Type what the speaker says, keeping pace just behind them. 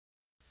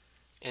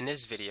In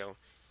this video,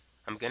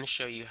 I'm going to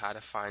show you how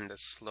to find the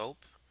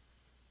slope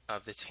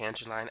of the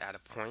tangent line at a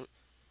point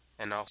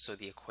and also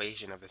the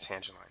equation of the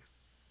tangent line.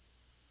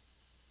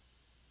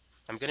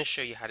 I'm going to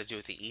show you how to do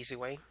it the easy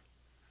way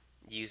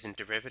using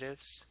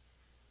derivatives,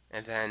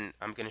 and then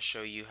I'm going to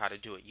show you how to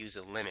do it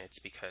using limits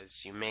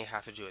because you may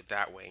have to do it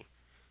that way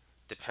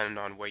depending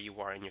on where you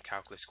are in your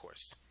calculus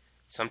course.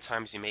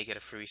 Sometimes you may get a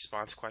free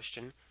response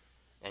question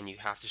and you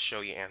have to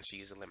show your answer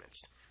using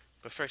limits.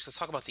 But first, let's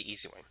talk about the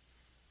easy way.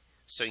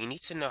 So you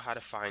need to know how to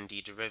find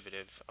the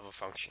derivative of a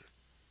function.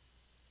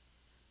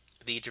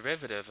 The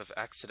derivative of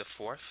x to the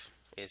fourth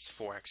is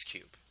 4x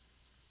cubed.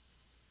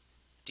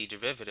 The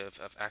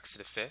derivative of x to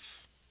the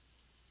fifth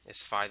is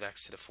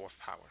 5x to the fourth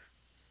power.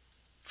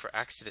 For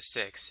x to the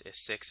sixth is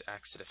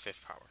 6x to the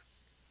fifth power.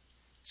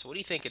 So what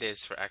do you think it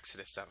is for x to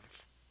the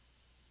seventh?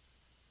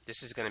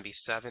 This is going to be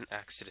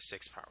 7x to the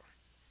sixth power.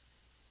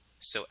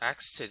 So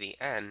x to the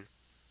n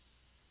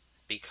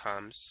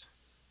becomes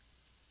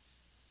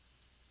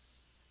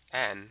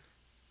n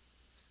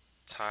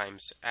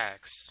times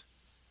x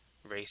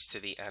raised to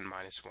the n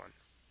minus 1.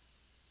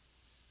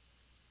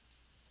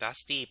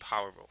 That's the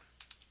power rule.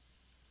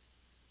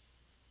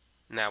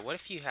 Now, what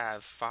if you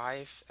have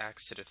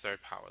 5x to the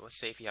third power? Let's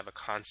say if you have a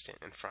constant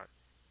in front.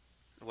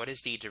 What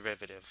is the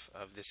derivative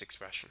of this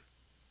expression?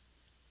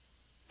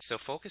 So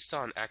focused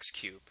on x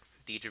cubed,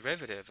 the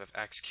derivative of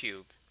x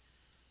cubed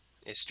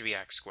is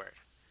 3x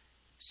squared.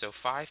 So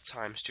 5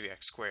 times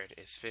 3x squared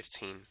is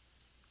 15x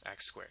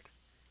squared.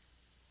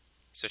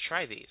 So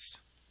try these.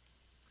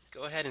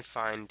 Go ahead and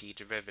find the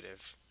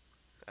derivative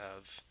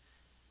of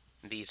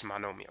these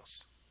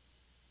monomials.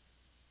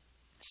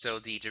 So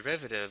the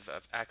derivative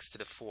of x to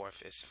the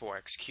fourth is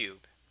 4x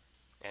cubed,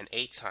 and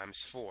 8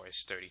 times 4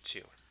 is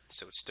 32.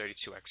 So it's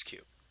 32x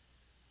cubed.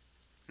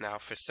 Now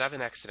for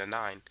 7x to the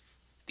 9,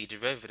 the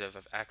derivative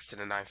of x to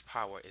the ninth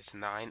power is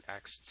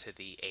 9x to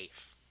the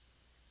eighth.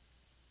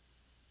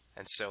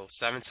 And so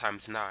 7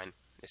 times 9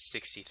 is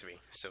 63.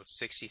 So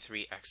it's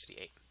 63x to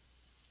the 8.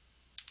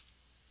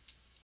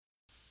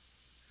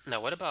 Now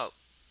what about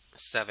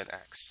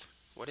 7x?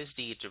 What is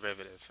the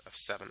derivative of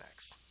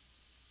 7x?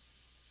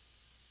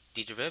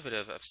 The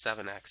derivative of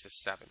 7x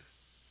is 7.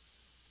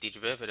 The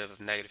derivative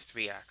of negative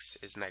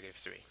 3x is negative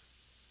 3.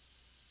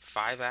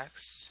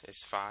 5x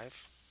is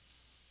 5.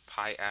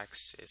 Pi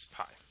x is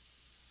pi.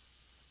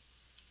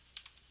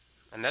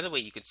 Another way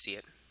you could see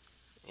it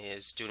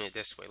is doing it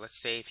this way.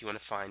 Let's say if you want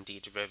to find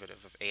the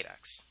derivative of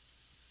 8x.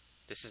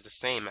 This is the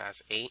same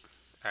as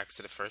 8x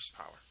to the first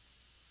power.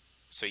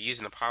 So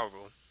using the power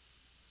rule,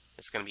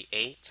 it's going to be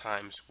 8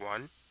 times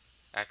 1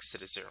 x to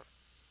the 0.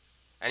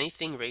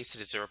 Anything raised to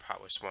the 0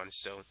 power is 1,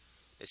 so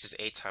this is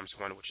 8 times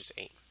 1, which is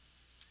 8.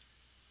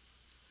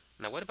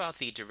 Now what about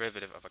the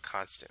derivative of a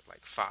constant,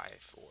 like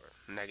 5, or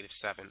negative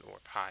 7, or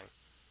pi,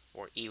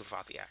 or e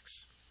without the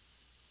x?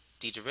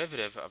 The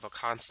derivative of a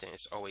constant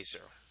is always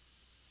 0.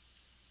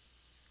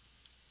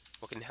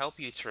 What can help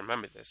you to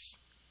remember this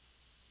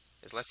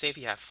is, let's say if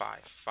you have 5.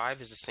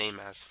 5 is the same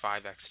as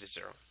 5x to the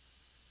 0.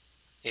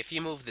 If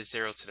you move the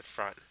 0 to the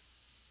front,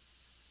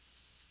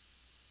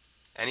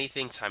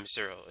 anything times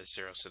 0 is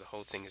 0, so the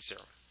whole thing is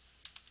 0.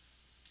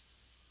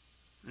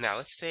 Now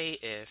let's say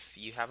if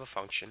you have a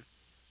function,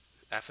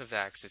 f of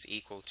x is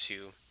equal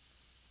to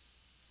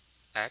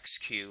x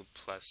cubed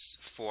plus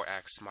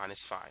 4x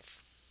minus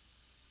 5.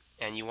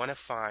 And you want to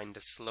find the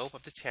slope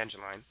of the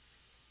tangent line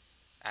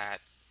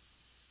at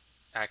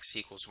x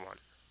equals 1.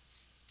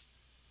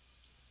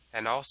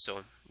 And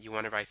also, you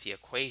want to write the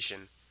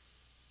equation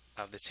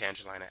of the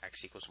tangent line at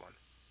x equals 1.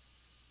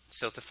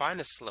 So to find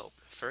the slope,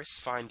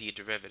 first find the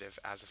derivative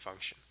as a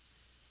function.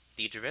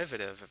 The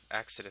derivative of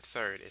x to the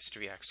third is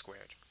 3x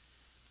squared.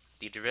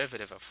 The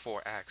derivative of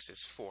 4x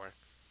is 4.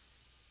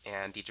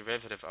 And the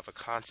derivative of a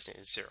constant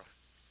is 0.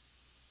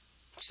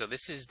 So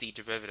this is the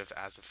derivative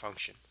as a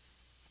function.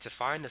 To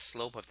find the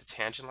slope of the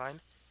tangent line,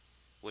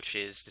 which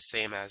is the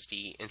same as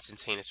the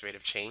instantaneous rate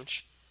of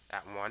change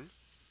at 1,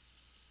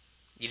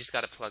 you just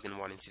got to plug in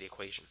 1 into the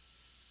equation.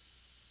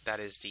 That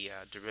is the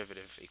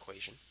derivative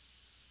equation.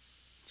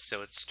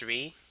 So it's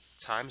 3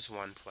 times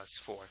 1 plus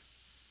 4.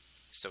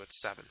 So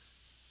it's 7.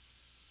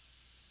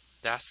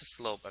 That's the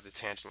slope of the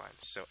tangent line.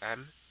 So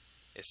m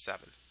is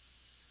 7.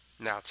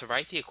 Now to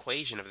write the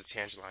equation of the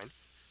tangent line,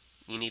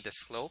 you need the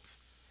slope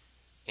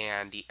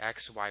and the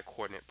xy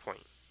coordinate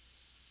point.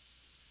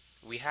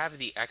 We have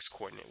the x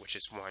coordinate, which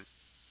is 1,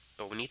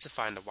 but we need to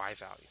find the y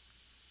value.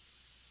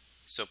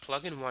 So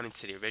plug in 1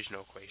 into the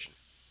original equation.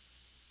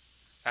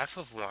 F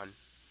of 1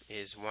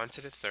 is 1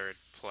 to the third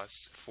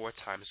plus 4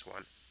 times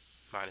 1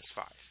 minus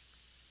 5.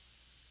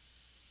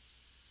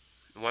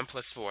 1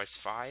 plus 4 is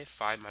 5.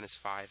 5 minus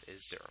 5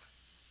 is 0.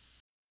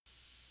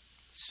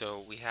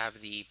 So we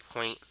have the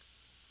point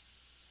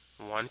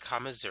 1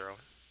 comma 0,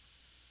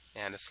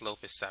 and the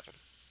slope is 7.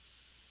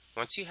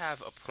 Once you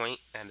have a point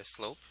and a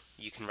slope,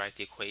 you can write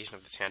the equation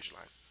of the tangent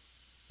line.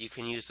 You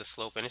can use the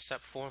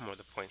slope-intercept form or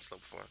the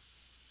point-slope form.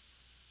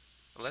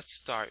 Let's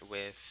start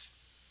with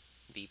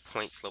the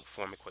point-slope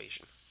form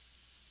equation.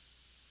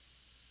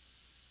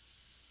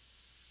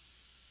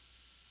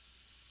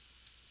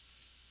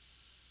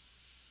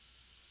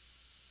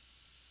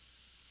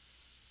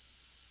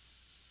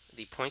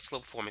 the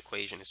point-slope form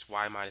equation is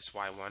y minus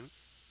y1,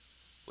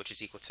 which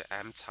is equal to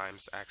m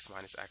times x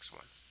minus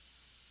x1.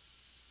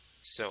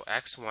 So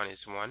x1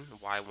 is 1,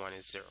 y1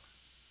 is 0.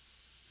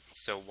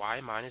 So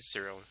y minus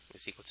 0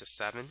 is equal to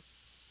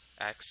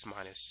 7x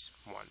minus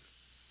 1,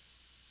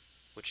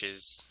 which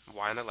is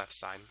y on the left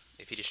side.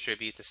 If you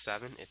distribute the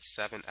 7, it's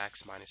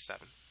 7x minus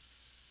 7.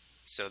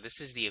 So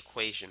this is the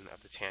equation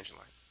of the tangent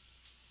line.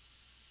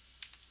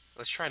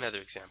 Let's try another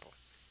example.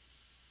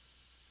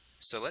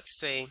 So let's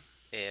say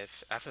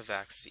if f of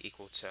x is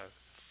equal to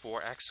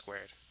 4x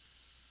squared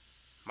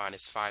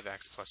minus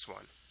 5x plus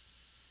 1,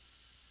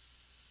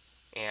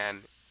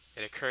 and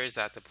it occurs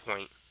at the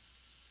point,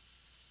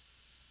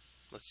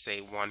 let's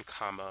say 1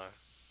 comma,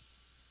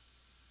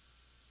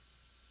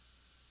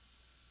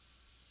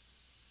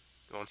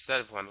 well,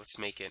 instead of 1, let's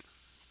make it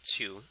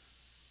 2,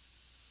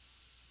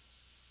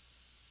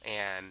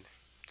 and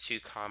 2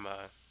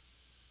 comma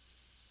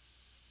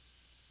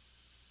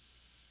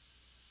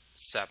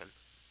 7.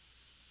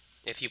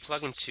 If you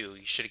plug in 2,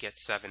 you should get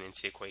 7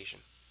 into the equation.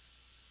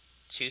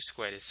 2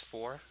 squared is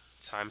 4,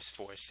 times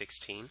 4 is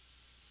 16,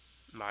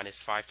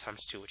 minus 5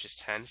 times 2, which is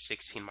 10.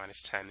 16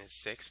 minus 10 is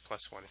 6,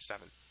 plus 1 is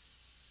 7.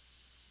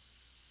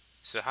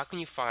 So how can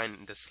you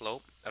find the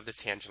slope of the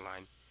tangent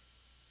line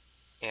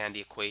and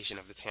the equation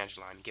of the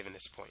tangent line given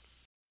this point?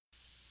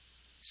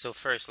 So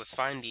first, let's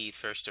find the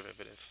first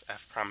derivative,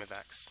 f prime of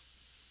x.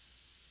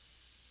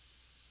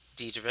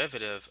 The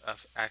derivative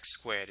of x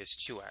squared is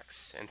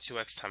 2x, and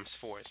 2x times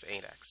 4 is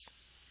 8x.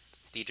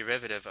 The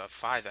derivative of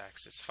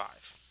 5x is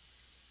 5,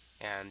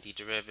 and the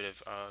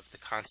derivative of the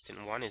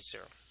constant 1 is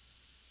 0.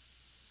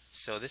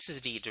 So this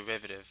is the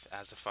derivative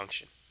as a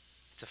function.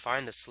 To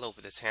find the slope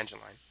of the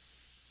tangent line,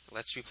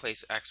 let's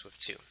replace x with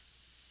 2.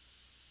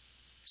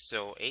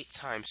 So 8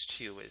 times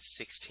 2 is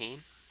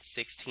 16.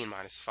 16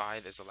 minus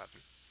 5 is 11.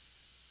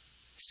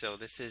 So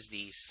this is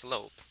the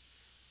slope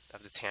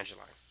of the tangent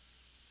line.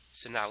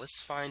 So now let's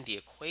find the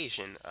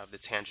equation of the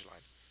tangent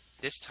line.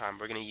 This time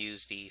we're going to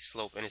use the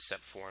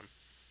slope-intercept form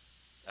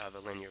of a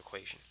linear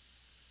equation.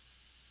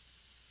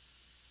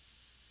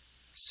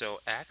 So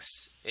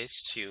x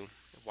is 2,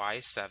 y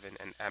is 7,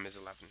 and m is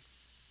 11.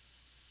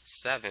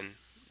 7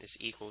 is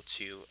equal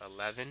to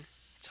 11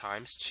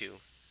 times 2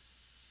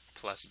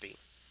 plus b.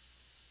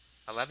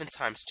 11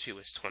 times 2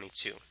 is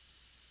 22.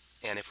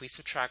 And if we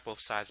subtract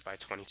both sides by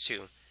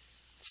 22,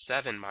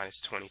 7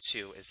 minus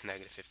 22 is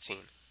negative 15.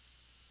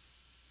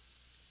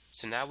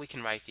 So now we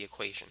can write the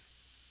equation.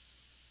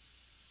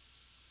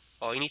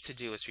 All you need to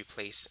do is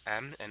replace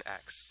m and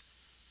x.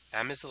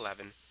 M is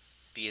 11,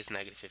 b is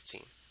negative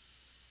 15.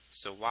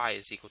 So y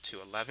is equal to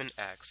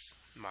 11x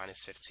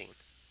minus 15.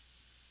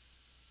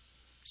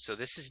 So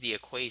this is the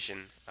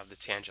equation of the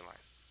tangent line.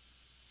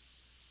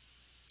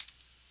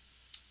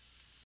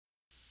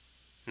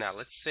 Now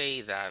let's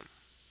say that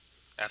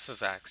f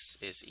of x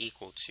is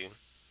equal to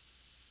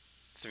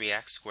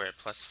 3x squared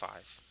plus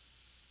 5,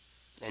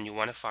 and you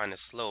want to find the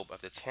slope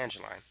of the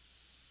tangent line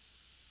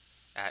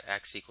at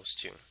x equals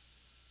 2.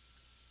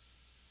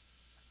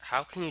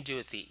 How can you do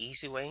it the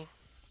easy way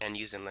and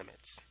using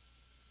limits?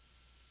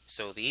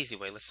 So the easy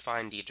way, let's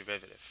find the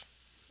derivative,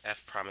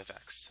 f prime of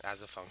x,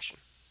 as a function.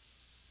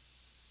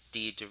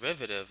 The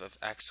derivative of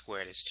x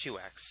squared is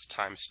 2x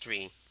times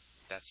 3,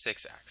 that's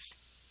 6x.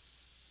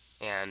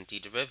 And the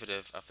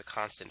derivative of the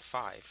constant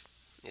 5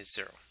 is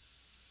 0.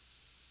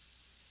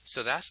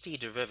 So that's the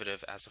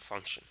derivative as a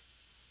function.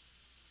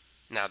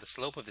 Now the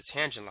slope of the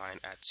tangent line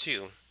at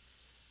 2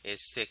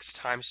 is 6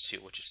 times 2,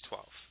 which is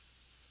 12.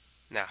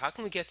 Now how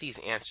can we get these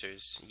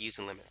answers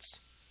using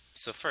limits?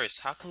 So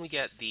first, how can we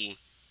get the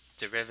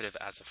derivative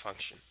as a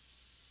function?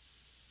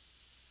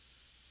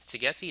 To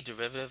get the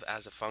derivative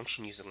as a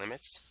function using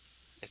limits,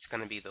 it's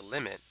going to be the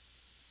limit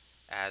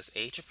as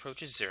h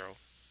approaches 0,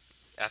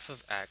 f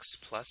of x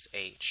plus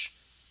h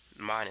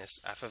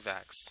minus f of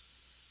x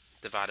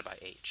divided by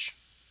h.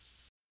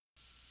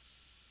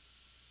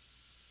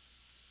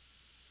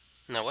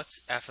 Now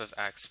what's f of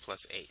x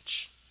plus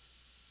h?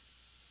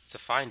 To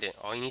find it,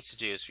 all you need to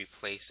do is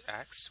replace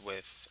x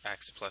with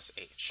x plus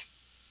h.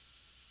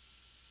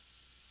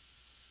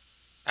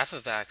 F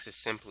of x is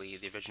simply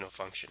the original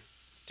function,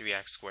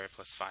 3x squared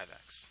plus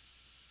 5x.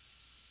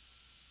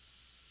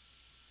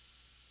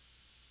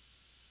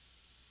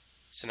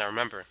 So now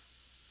remember,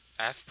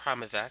 f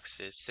prime of x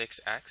is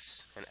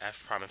 6x and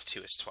f prime of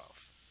 2 is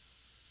 12.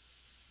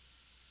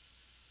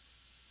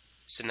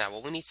 So now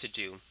what we need to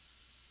do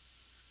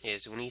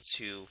is we need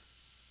to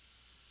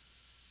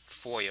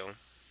FOIL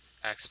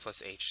x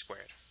plus h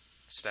squared.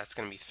 So that's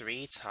going to be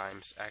 3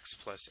 times x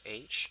plus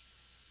h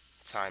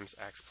times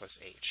x plus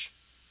h.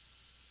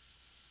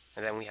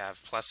 And then we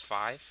have plus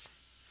 5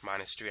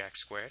 minus 3x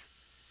squared.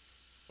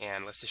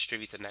 And let's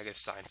distribute the negative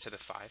sign to the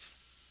 5.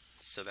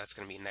 So that's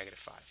going to be negative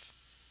 5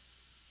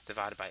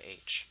 divided by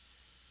h.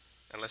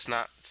 And let's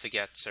not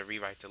forget to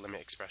rewrite the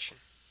limit expression.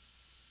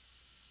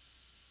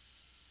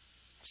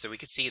 So we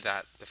can see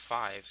that the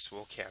 5's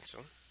will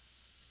cancel.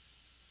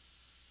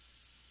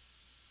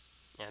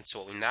 And so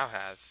what we now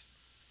have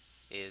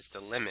is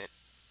the limit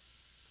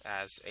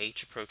as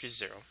h approaches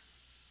 0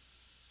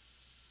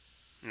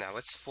 Now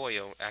let's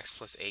FOIL x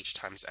plus h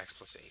times x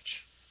plus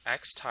h.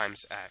 X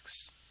times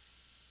x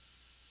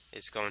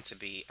is going to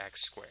be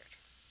x squared.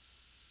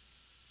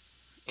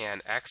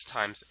 And x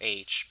times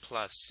h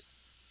plus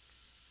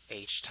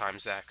h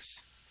times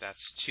x,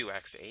 that's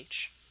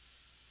 2xh.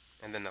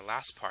 And then the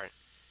last part,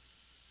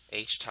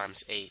 h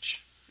times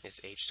h is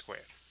h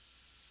squared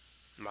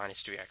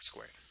minus 3x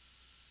squared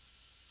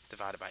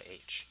divided by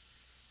h.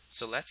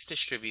 So let's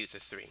distribute the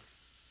 3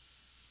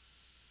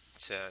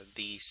 to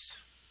these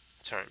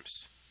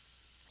terms.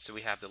 So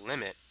we have the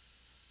limit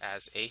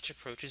as h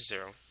approaches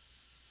 0,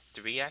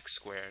 3x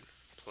squared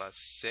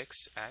plus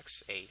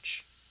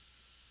 6xh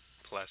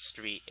plus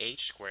 3h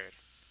squared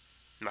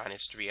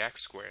minus 3x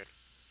squared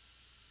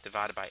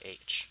divided by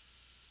h.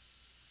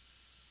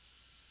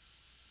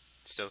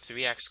 So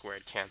 3x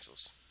squared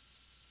cancels.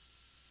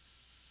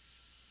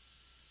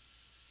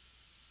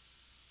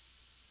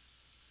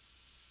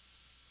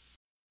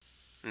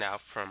 Now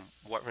from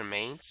what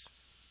remains,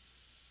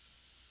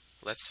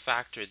 let's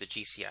factor the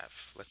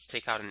GCF. Let's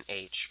take out an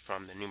h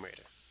from the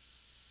numerator.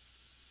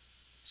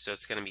 So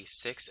it's going to be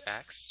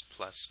 6x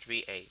plus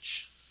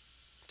 3h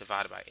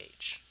divided by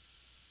h.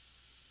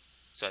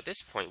 So at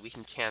this point we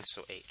can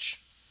cancel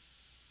h.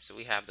 So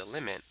we have the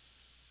limit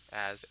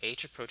as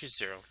h approaches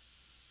 0,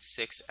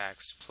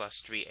 6x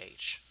plus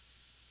 3h.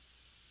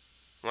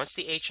 Once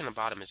the h on the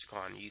bottom is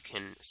gone, you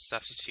can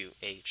substitute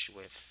h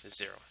with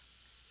 0.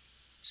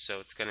 So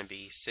it's going to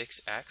be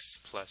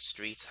 6x plus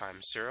 3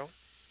 times 0,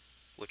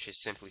 which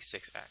is simply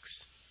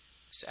 6x.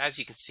 So as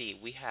you can see,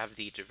 we have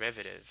the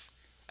derivative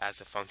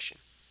as a function.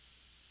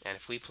 And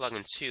if we plug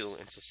in 2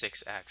 into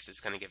 6x,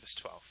 it's going to give us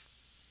 12.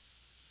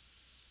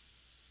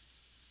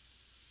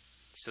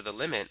 So the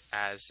limit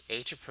as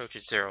h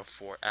approaches 0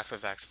 for f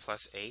of x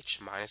plus h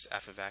minus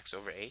f of x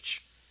over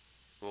h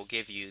will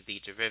give you the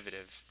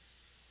derivative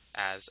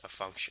as a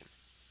function.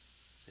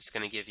 It's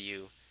going to give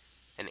you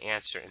an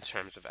answer in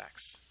terms of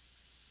x.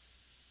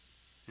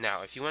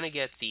 Now, if you want to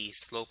get the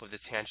slope of the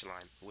tangent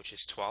line, which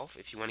is 12,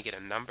 if you want to get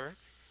a number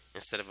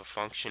instead of a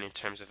function in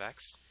terms of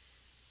x,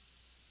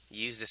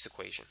 use this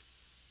equation.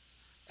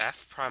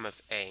 F prime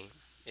of a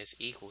is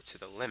equal to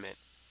the limit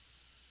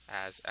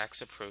as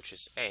x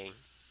approaches a,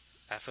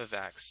 f of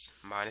x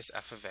minus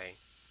f of a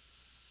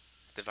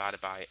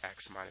divided by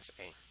x minus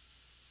a.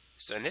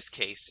 So in this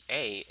case,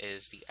 a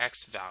is the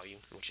x value,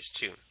 which is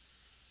 2.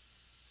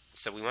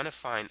 So we want to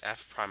find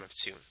f prime of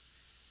 2.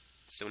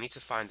 So we need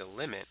to find the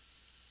limit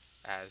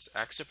as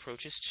x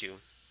approaches 2,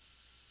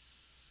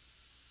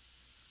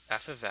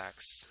 f of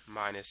x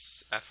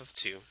minus f of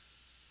 2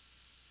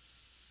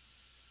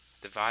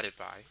 divided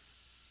by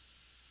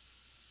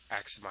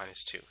x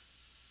minus 2.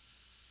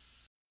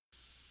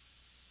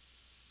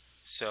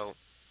 So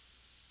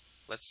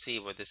let's see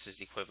what this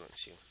is equivalent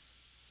to.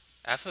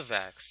 F of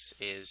x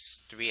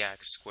is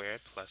 3x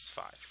squared plus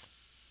 5.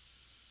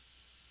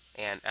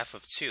 And f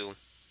of 2,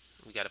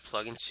 we got to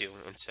plug in 2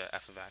 into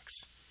f of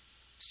x.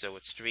 So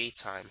it's 3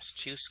 times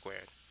 2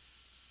 squared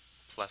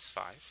plus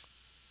 5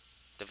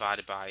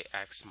 divided by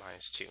x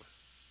minus 2.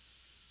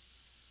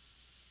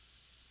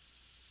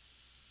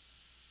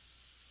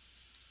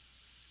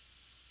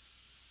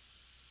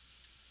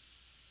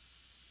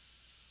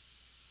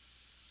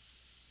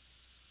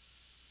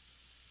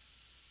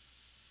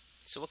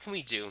 So what can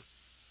we do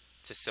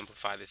to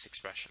simplify this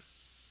expression?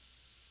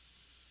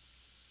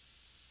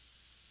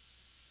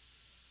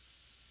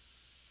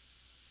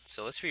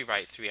 So let's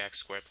rewrite 3x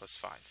squared plus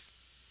 5.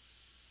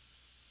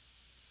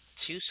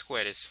 2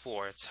 squared is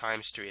 4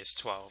 times 3 is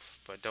 12,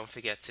 but don't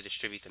forget to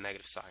distribute the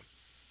negative sign.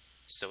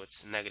 So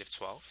it's negative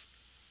 12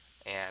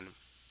 and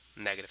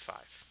negative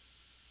 5.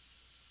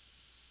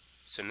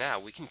 So now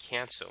we can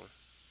cancel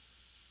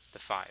the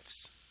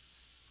 5's.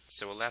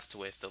 So we're left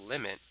with the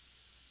limit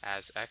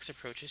as x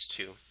approaches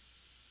 2,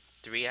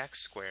 3x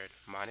squared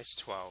minus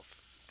 12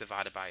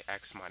 divided by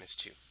x minus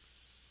 2.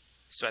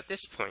 So at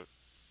this point,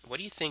 what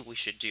do you think we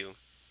should do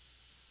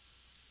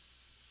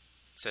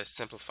to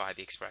simplify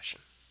the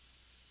expression?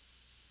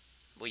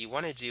 What you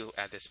want to do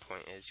at this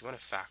point is you want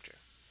to factor.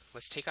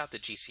 Let's take out the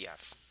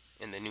GCF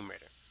in the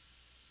numerator.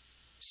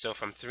 So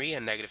from 3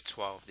 and negative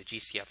 12, the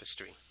GCF is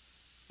 3.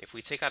 If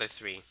we take out a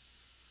 3,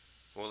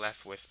 we're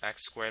left with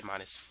x squared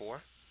minus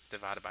 4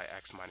 divided by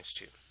x minus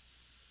 2.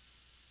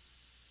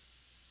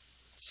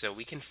 So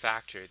we can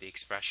factor the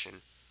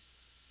expression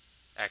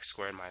x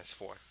squared minus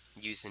 4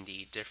 using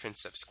the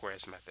difference of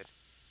squares method.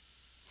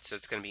 So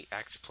it's going to be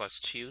x plus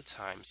 2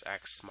 times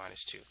x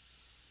minus 2.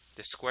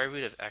 The square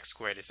root of x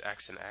squared is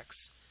x and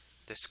x.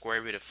 The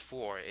square root of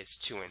 4 is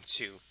 2 and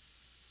 2.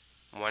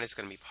 One is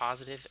going to be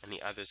positive and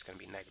the other is going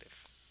to be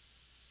negative.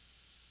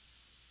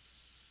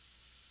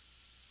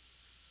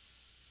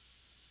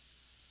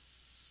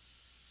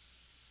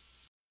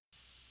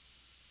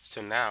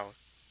 So now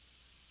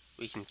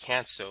we can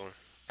cancel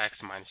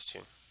x minus 2.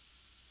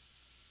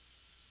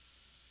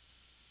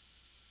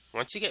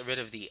 Once you get rid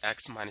of the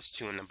x minus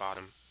 2 in the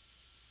bottom,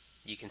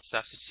 you can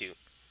substitute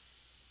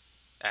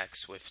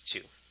x with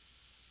 2.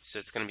 So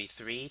it's going to be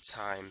 3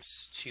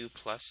 times 2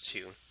 plus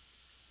 2,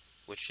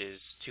 which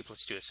is 2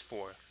 plus 2 is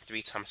 4.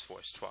 3 times 4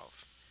 is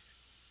 12.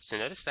 So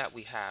notice that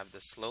we have the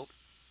slope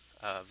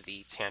of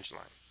the tangent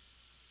line.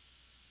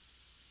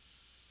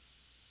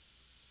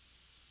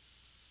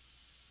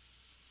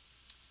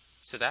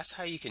 So that's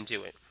how you can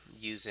do it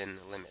using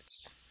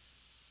limits.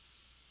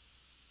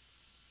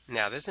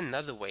 Now there's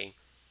another way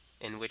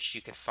in which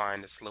you can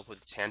find the slope of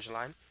the tangent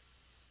line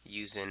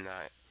using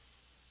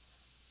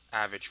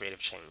average rate of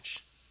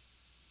change.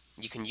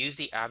 You can use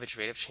the average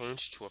rate of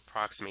change to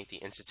approximate the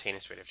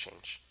instantaneous rate of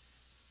change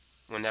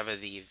whenever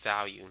the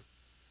value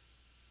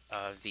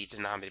of the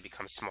denominator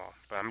becomes small.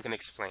 But I'm going to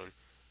explain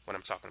what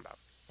I'm talking about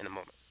in a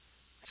moment.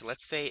 So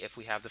let's say if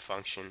we have the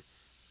function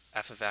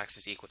f of x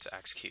is equal to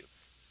x cubed,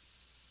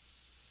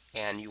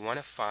 and you want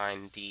to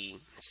find the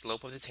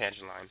slope of the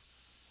tangent line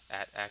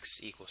at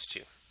x equals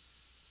 2.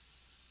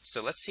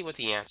 So let's see what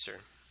the answer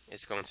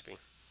is going to be.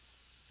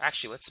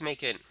 Actually, let's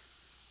make it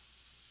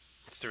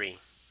 3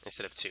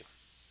 instead of 2.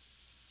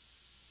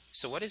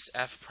 So what is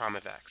f prime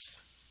of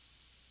x?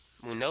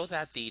 We know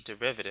that the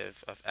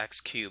derivative of x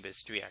cubed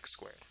is 3x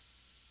squared.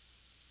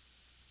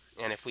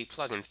 And if we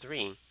plug in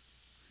 3,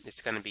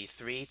 it's going to be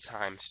 3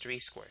 times 3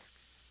 squared.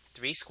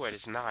 3 squared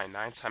is 9.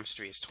 9 times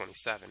 3 is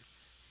 27.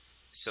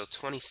 So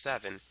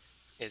 27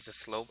 is the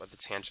slope of the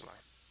tangent line.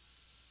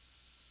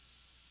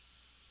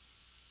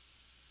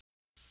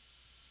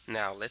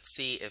 Now let's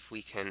see if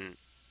we can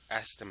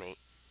estimate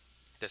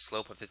the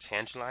slope of the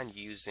tangent line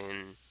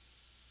using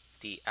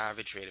the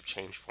average rate of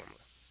change formula.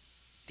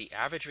 The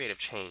average rate of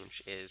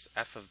change is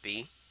f of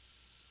b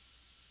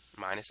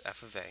minus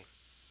f of a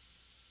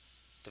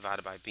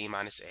divided by b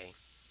minus a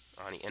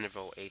on the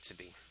interval a to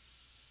b.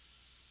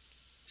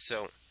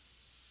 So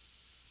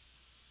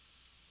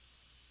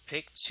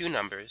pick two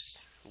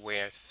numbers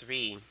where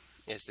 3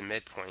 is the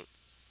midpoint.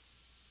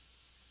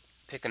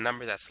 Pick a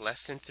number that's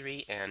less than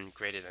 3 and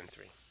greater than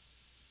 3.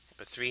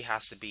 But 3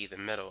 has to be the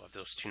middle of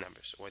those two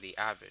numbers, or the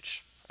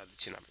average of the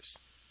two numbers.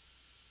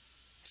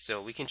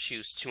 So we can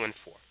choose 2 and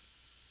 4.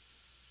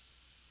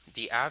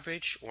 The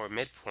average or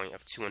midpoint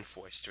of 2 and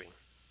 4 is 3.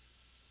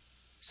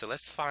 So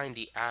let's find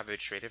the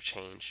average rate of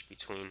change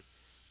between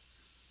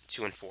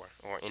 2 and 4,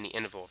 or in the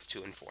interval of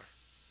 2 and 4.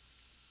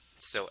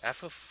 So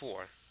f of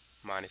 4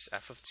 minus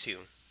f of 2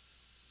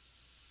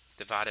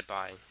 divided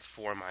by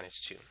 4 minus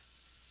 2.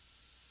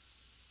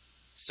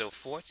 So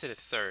 4 to the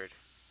third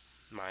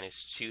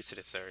minus 2 to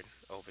the third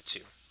over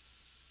 2.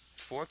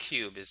 4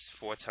 cubed is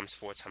 4 times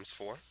 4 times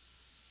 4,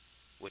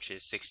 which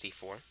is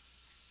 64.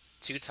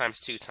 2 times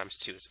 2 times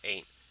 2 is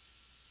 8.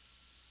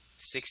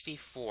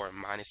 64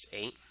 minus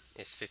 8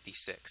 is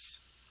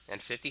 56.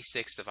 And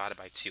 56 divided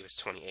by 2 is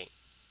 28.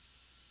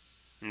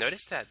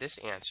 Notice that this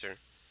answer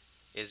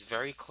is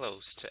very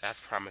close to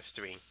f prime of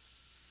 3,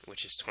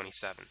 which is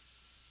 27.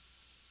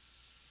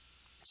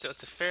 So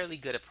it's a fairly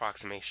good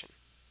approximation.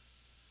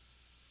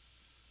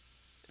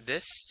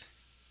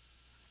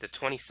 The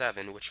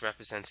 27, which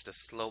represents the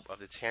slope of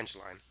the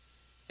tangent line,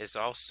 is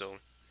also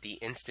the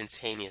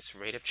instantaneous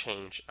rate of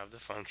change of the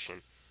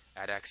function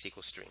at x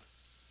equals 3.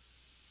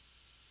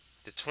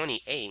 The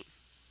 28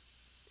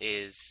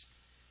 is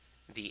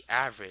the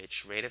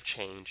average rate of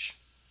change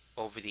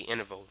over the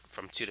interval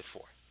from 2 to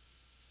 4.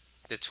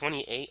 The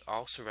 28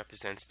 also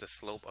represents the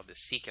slope of the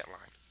secant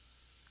line.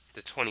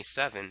 The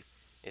 27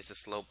 is the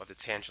slope of the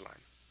tangent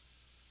line.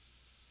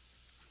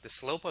 The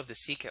slope of the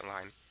secant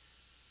line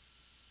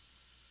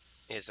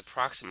is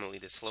approximately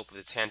the slope of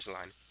the tangent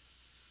line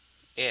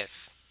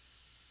if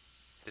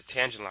the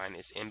tangent line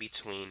is in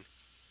between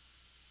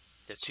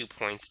the 2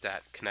 points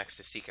that connects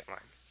the secant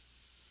line.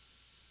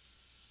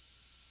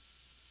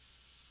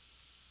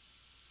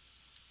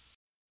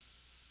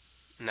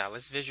 Now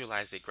let's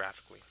visualize it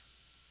graphically.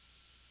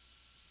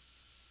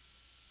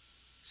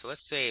 So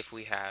let's say if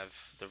we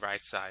have the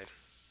right side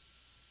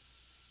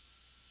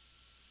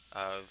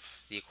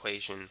of the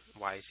equation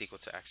y is equal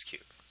to x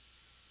cubed.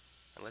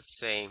 And let's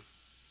say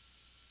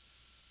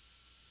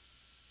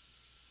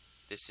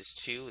this is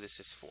 2, this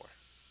is 4.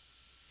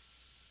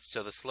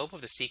 So the slope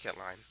of the secant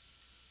line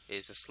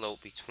is the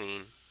slope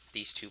between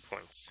these 2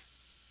 points.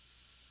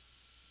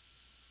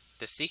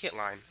 The secant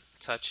line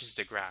touches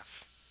the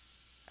graph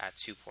at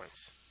 2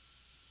 points.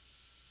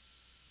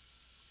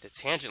 The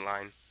tangent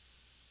line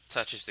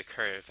touches the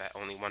curve at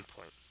only 1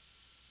 point.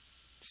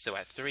 So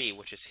at 3,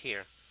 which is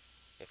here,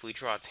 if we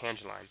draw a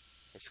tangent line,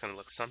 it's going to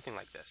look something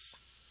like this.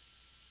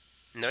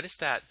 Notice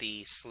that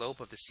the slope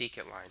of the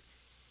secant line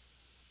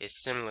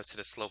is similar to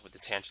the slope of the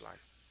tangent line.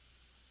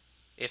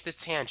 If the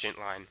tangent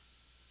line,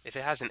 if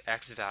it has an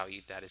x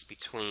value that is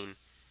between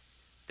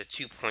the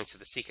 2 points of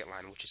the secant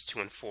line, which is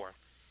 2 and 4,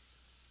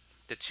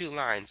 the two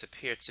lines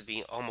appear to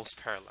be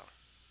almost parallel.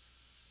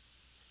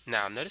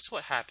 Now notice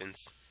what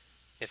happens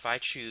if I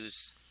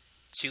choose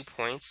 2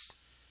 points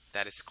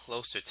that is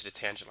closer to the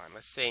tangent line.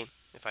 Let's say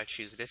if I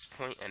choose this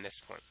point and this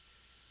point.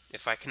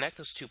 If I connect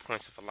those 2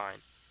 points with a line,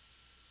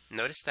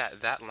 notice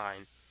that that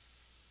line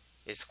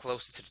is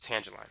closer to the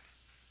tangent line.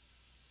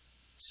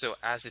 So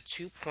as the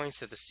 2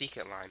 points of the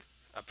secant line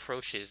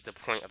approaches the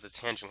point of the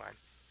tangent line,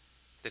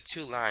 the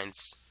two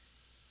lines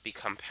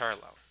become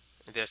parallel.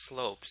 their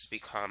slopes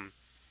become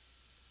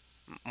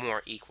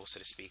more equal, so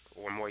to speak,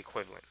 or more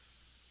equivalent.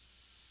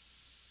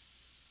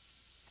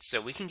 So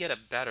we can get a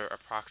better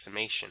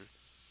approximation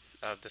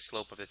of the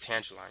slope of the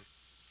tangent line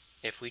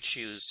if we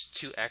choose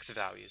two x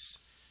values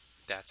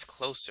that's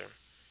closer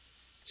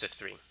to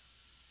 3.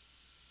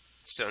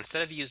 So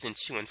instead of using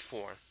 2 and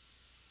 4,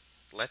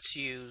 let's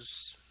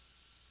use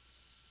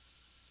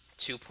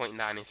 2.9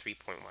 and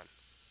 3.1.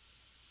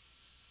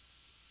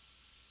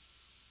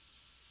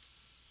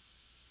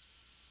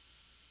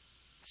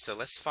 So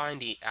let's find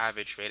the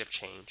average rate of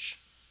change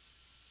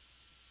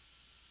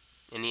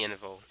in the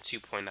interval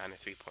 2.9 and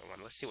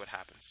 3.1. Let's see what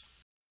happens.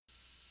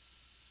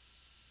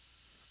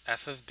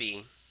 F of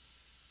b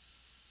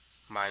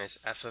minus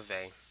f of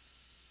a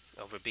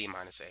over b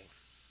minus a.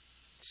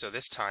 So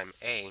this time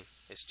a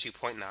is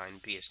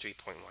 2.9, b is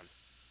 3.1.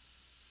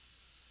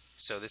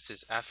 So this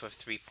is f of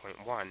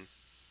 3.1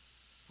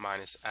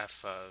 minus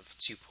f of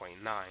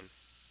 2.9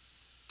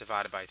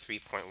 divided by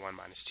 3.1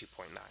 minus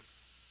 2.9.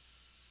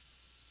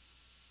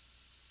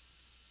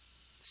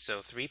 So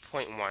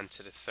 3.1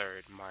 to the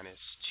third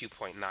minus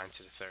 2.9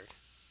 to the third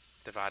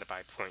divided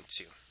by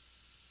 0.2.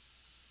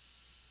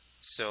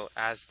 So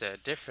as the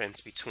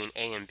difference between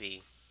a and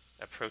b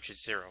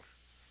approaches 0,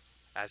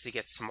 as it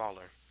gets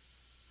smaller,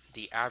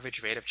 the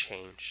average rate of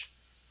change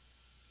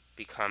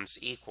becomes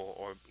equal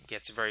or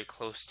gets very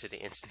close to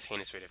the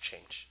instantaneous rate of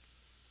change,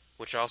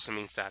 which also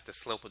means that the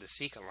slope of the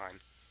secant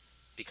line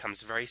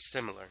becomes very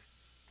similar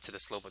to the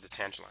slope of the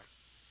tangent line.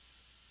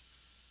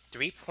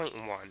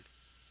 3.1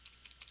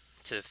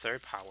 to the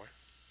third power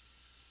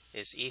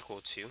is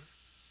equal to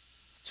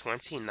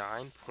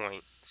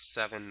 29.791.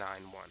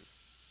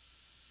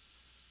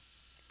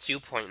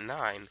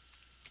 2.9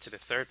 to the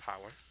third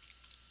power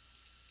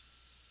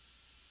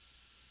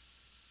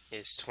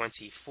is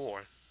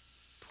 24.389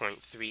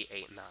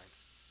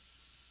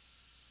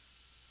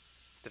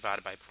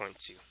 divided by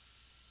 0.2.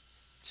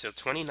 So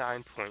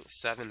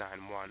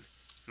 29.791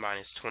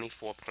 minus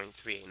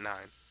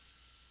 24.389,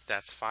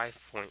 that's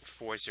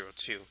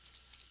 5.402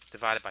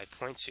 divided by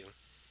 0.2,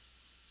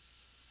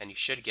 and you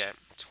should get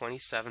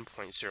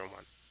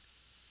 27.01.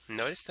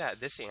 Notice that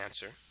this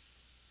answer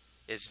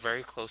is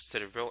very close to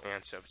the real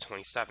answer of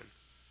 27.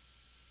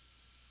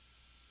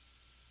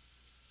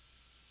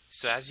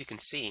 So as you can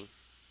see,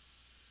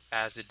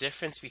 as the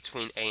difference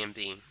between a and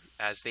b,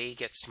 as they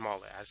get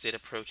smaller, as it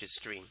approaches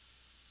 3,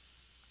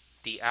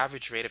 the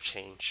average rate of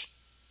change,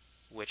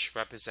 which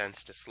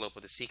represents the slope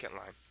of the secant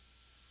line,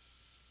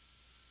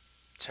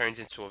 turns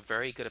into a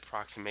very good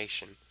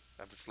approximation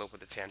of the slope of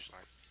the tangent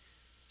line.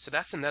 So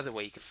that's another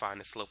way you can find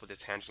the slope of the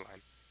tangent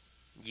line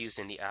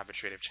using the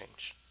average rate of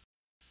change.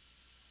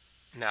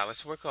 Now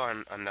let's work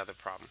on another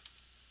problem.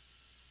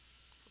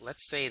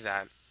 Let's say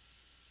that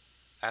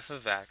f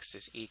of x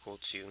is equal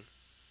to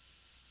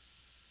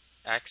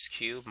x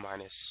cubed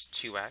minus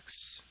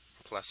 2x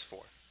plus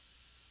 4.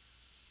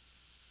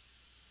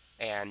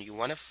 And you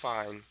want to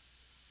find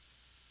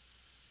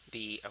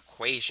the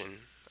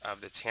equation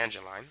of the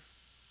tangent line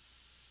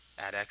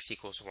at x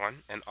equals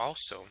 1, and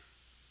also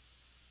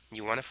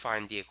you want to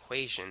find the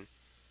equation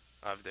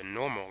of the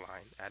normal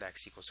line at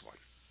x equals 1.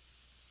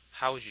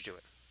 How would you do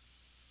it?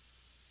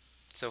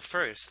 So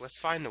first, let's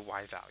find the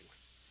y value.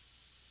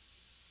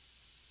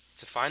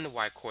 To find the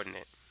y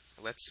coordinate,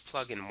 let's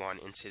plug in 1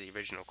 into the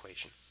original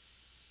equation.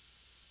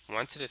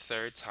 1 to the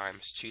third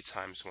times 2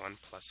 times 1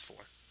 plus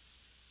 4.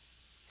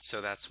 So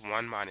that's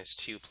 1 minus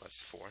 2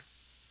 plus 4.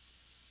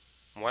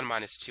 1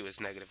 minus 2 is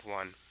negative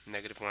 1.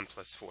 Negative 1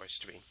 plus 4 is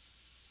 3.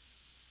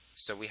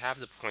 So we have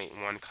the point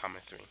 1 comma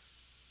 3.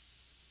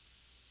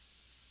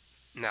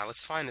 Now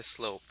let's find the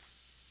slope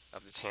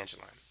of the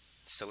tangent line.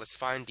 So let's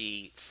find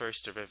the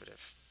first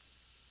derivative.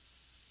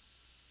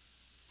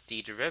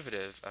 The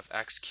derivative of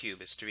x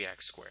cubed is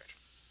 3x squared.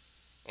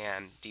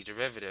 And the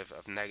derivative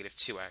of negative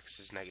 2x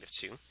is negative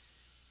 2.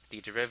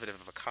 The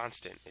derivative of a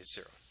constant is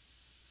 0.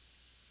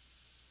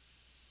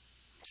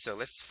 So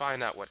let's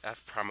find out what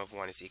f prime of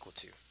 1 is equal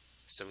to,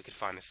 so we can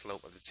find the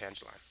slope of the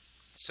tangent line.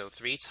 So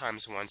 3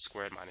 times 1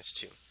 squared minus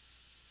 2.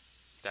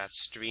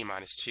 That's 3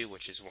 minus 2,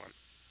 which is 1.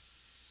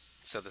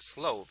 So the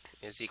slope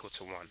is equal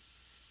to 1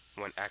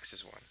 when x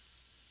is 1.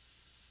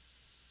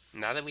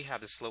 Now that we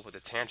have the slope of the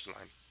tangent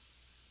line,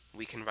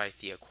 we can write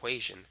the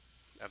equation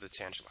of the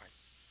tangent line.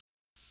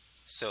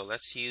 So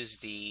let's use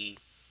the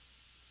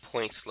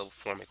point slope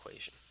form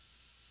equation.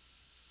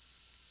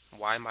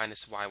 Y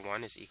minus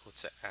y1 is equal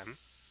to m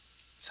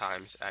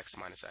times x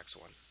minus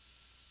x1.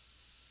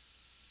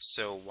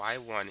 So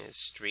y1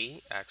 is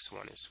 3,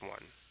 x1 is 1.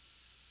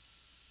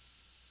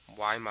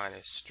 Y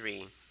minus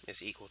 3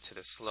 is equal to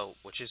the slope,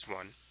 which is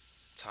 1,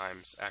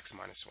 times x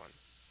minus 1.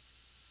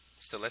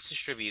 So let's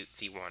distribute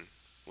the 1,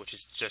 which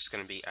is just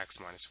going to be x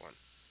minus 1.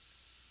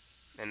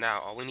 And now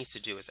all we need to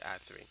do is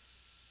add 3.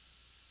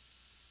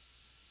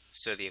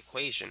 So the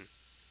equation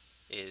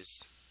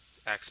is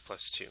x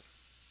plus 2,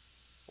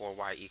 or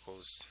y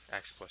equals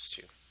x plus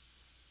 2.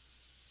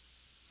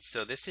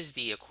 So this is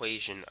the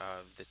equation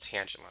of the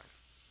tangent line.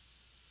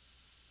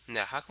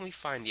 Now how can we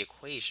find the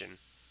equation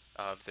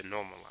of the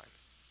normal line?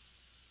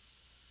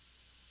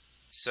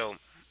 So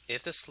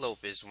if the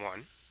slope is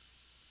 1,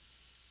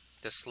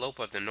 the slope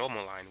of the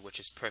normal line, which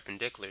is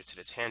perpendicular to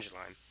the tangent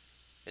line,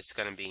 it's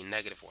going to be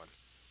 -1.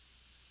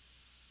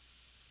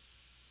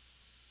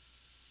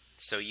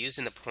 So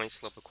using the point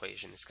slope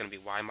equation, it's going to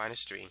be y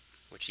minus 3,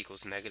 which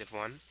equals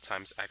 -1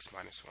 times x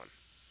minus 1.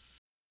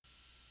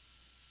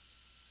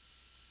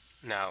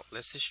 Now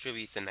let's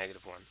distribute the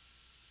 -1.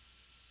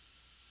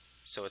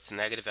 So it's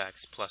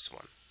 -x plus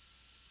 1.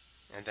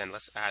 And then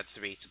let's add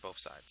 3 to both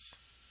sides.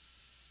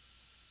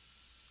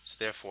 So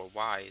therefore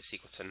y is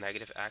equal to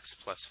 -x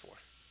plus 4.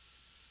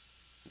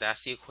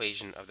 That's the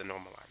equation of the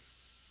normal line.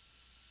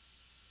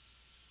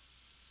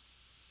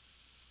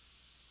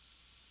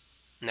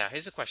 Now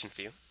here's a question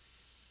for you.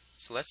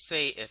 So let's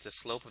say if the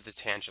slope of the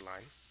tangent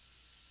line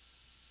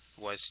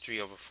was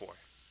 3/4.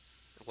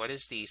 What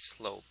is the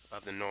slope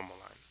of the normal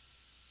line?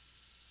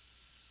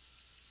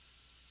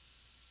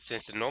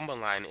 Since the normal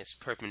line is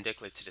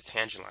perpendicular to the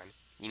tangent line,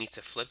 you need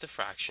to flip the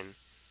fraction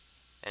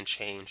and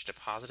change the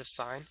positive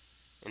sign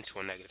into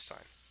a negative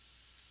sign.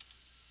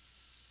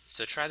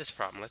 So try this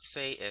problem. Let's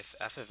say if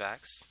f of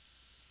x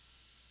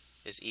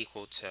is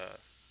equal to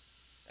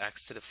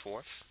x to the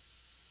 4th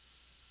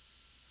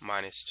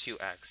minus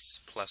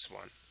 2x plus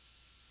 1.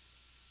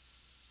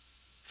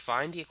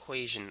 Find the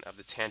equation of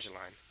the tangent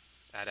line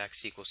at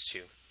x equals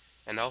 2,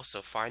 and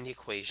also find the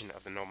equation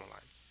of the normal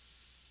line.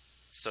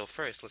 So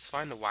first, let's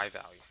find the y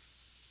value.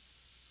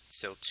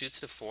 So 2 to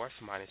the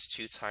 4th minus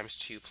 2 times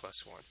 2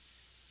 plus 1.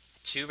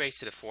 2 raised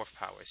to the 4th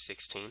power is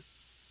 16.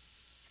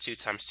 2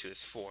 times 2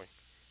 is 4.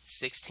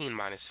 16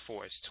 minus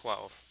 4 is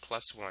 12,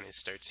 plus 1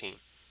 is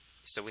 13.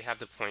 So we have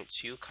the point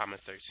 2,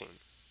 13.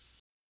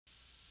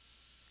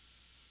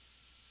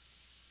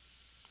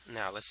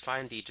 Now let's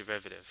find the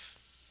derivative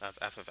of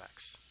f of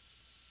x.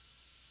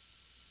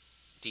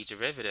 The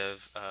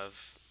derivative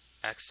of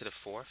x to the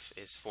 4th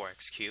is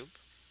 4x cubed.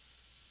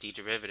 The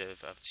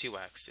derivative of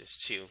 2x is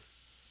 2.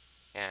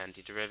 And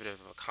the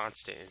derivative of a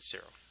constant is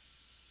 0.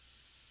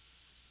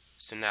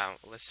 So now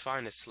let's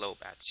find the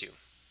slope at 2.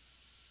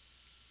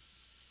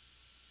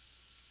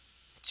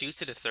 2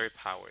 to the 3rd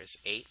power is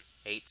 8.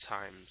 8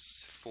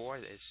 times 4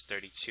 is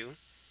 32.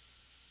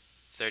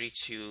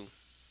 32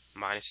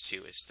 minus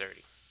 2 is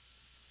 30.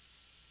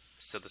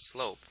 So the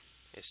slope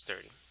is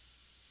 30.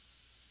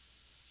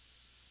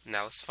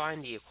 Now let's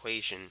find the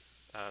equation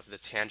of the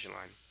tangent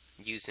line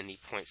using the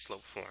point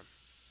slope form.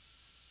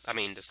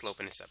 The slope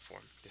intercept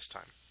form this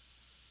time.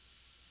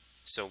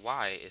 So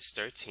y is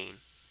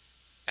 13,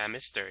 m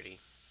is 30,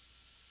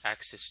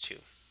 x is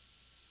 2.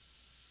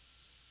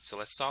 So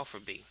let's solve for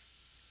b.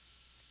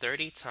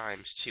 30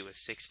 times 2 is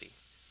 60.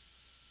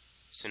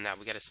 So now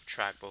we got to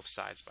subtract both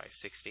sides by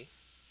 60.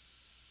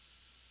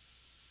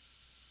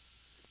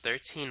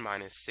 13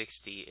 minus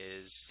 60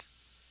 is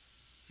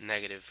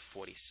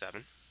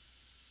 -47.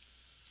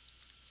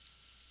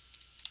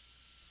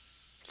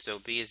 So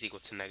b is equal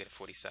to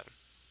 -47.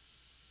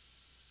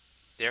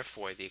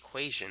 Therefore, the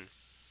equation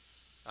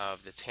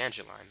of the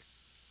tangent line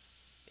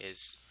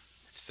is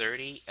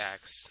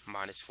 30x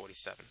minus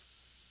 47.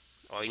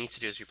 All you need to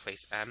do is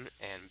replace m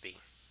and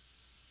b.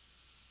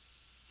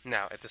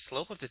 Now, if the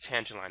slope of the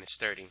tangent line is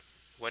 30,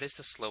 what is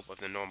the slope of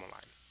the normal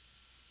line?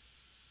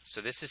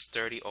 So this is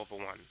 30 over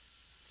 1.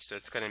 So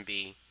it's going to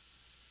be,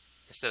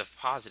 instead of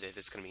positive,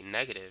 it's going to be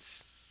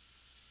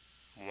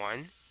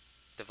 -1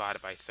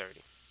 divided by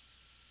 30.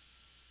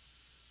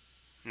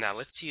 Now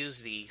let's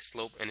use the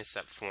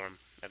slope-intercept form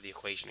of the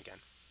equation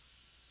again.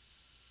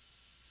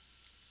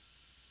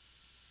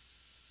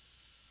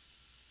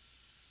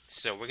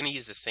 So we're going to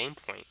use the same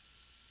point,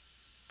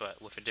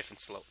 but with a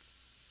different slope.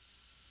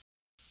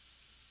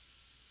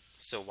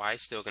 So y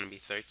is still going to be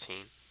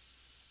 13.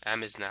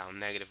 M is now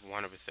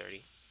 -1 over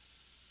 30.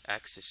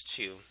 X is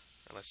 2.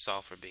 And let's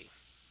solve for b.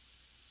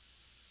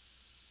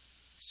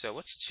 So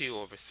what's 2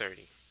 over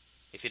 30?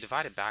 If you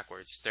divide it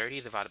backwards, 30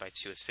 divided by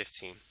 2 is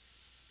 15.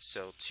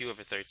 So 2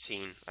 over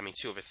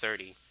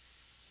 30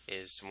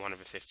 is 1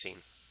 over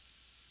 15.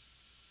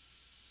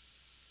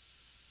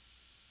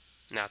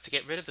 Now to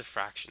get rid of the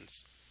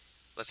fractions,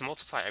 let's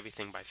multiply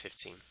everything by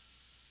 15.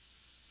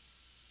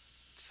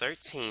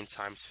 13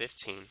 times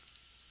 15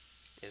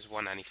 is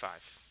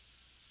 195.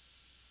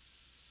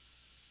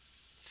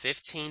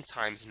 15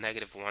 times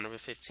 -1 over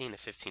 15, the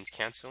 15's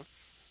cancel,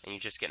 and you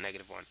just get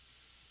 -1.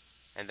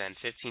 And then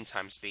 15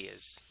 times b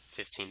is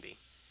 15b.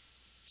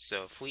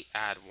 So if we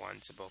add 1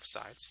 to both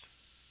sides,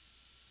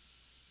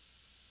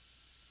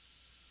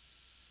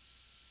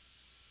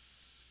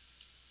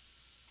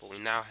 what we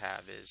now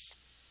have is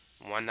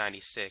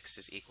 196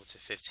 is equal to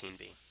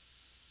 15b.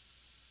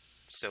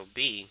 So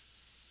b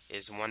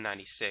is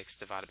 196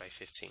 divided by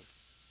 15.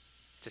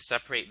 To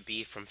separate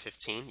b from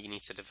 15, you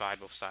need to divide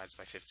both sides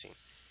by 15.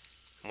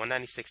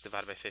 196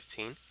 divided by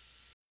 15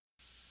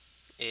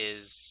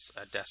 is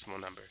a decimal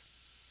number.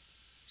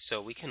 So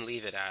we can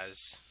leave it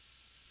as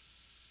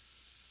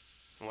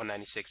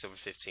 196 over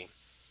 15.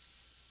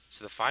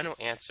 So the final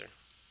answer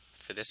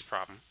for this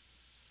problem,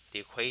 the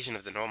equation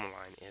of the normal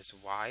line, is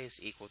y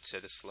is equal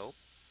to the slope,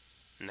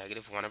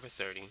 -1 over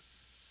 30,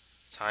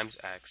 times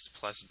x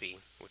plus b,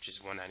 which is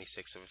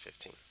 196 over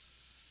 15.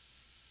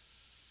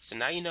 So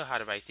now you know how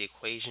to write the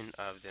equation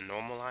of the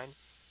normal line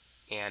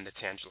and the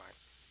tangent line.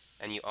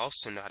 And you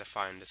also know how to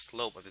find the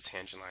slope of the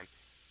tangent line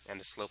and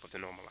the slope of the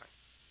normal line.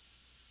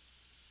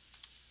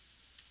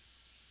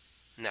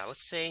 Now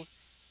let's say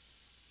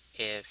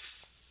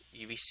if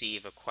you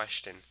receive a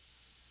question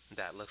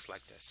that looks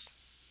like this.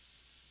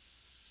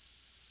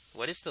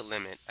 What is the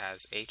limit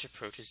as h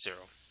approaches 0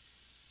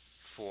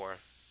 for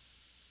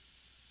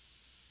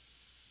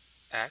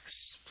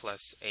x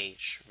plus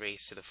h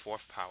raised to the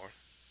 4th power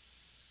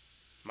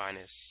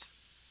minus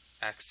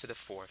x to the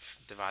 4th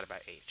divided by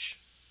h?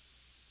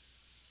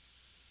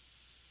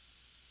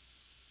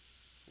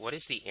 What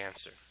is the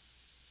answer?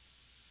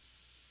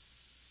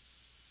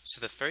 So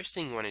the first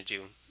thing you want to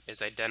do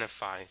is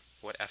identify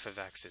what f of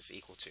x is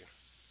equal to.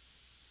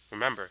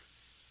 Remember,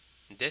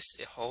 this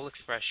whole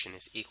expression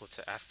is equal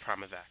to f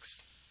prime of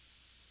x.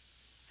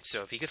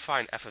 So if you could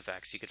find f of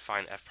x, you could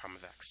find f prime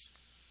of x.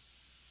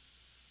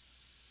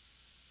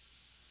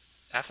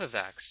 F of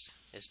x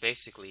is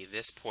basically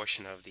this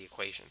portion of the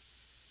equation.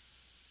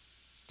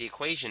 The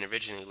equation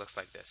originally looks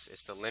like this.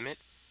 It's the limit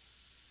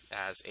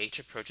as h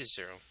approaches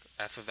 0,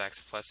 f of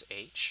x plus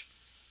h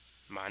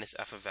minus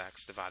f of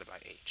x divided by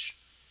h.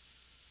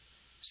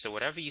 So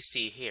whatever you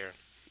see here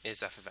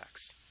is f of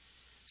x.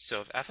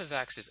 So if f of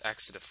x is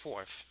x to the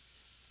 4th,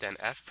 then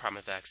f prime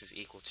of x is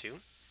equal to,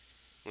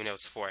 we know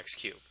it's 4x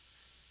cubed,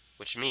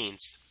 which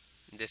means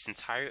this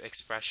entire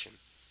expression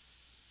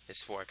is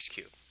 4x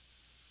cubed.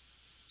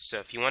 So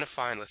if you want to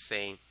find, let's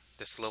say,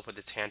 the slope of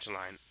the tangent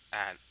line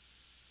at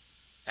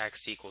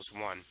x equals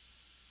 1,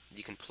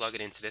 you can plug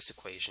it into this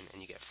equation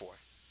and you get 4.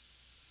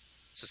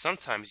 So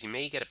sometimes you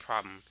may get a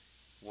problem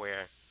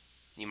where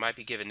you might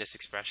be given this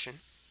expression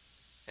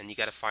and you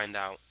got to find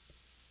out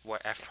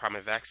what f prime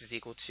of x is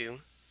equal to,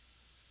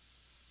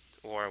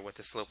 or what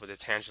the slope of the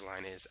tangent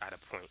line is at a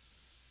point.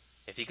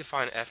 If you can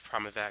find f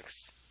prime of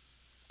x,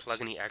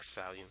 plug in the x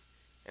value,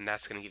 and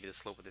that's going to give you the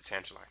slope of the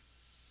tangent line.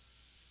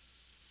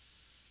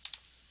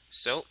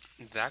 So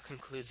that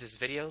concludes this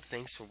video.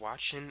 Thanks for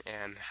watching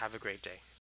and have a great day.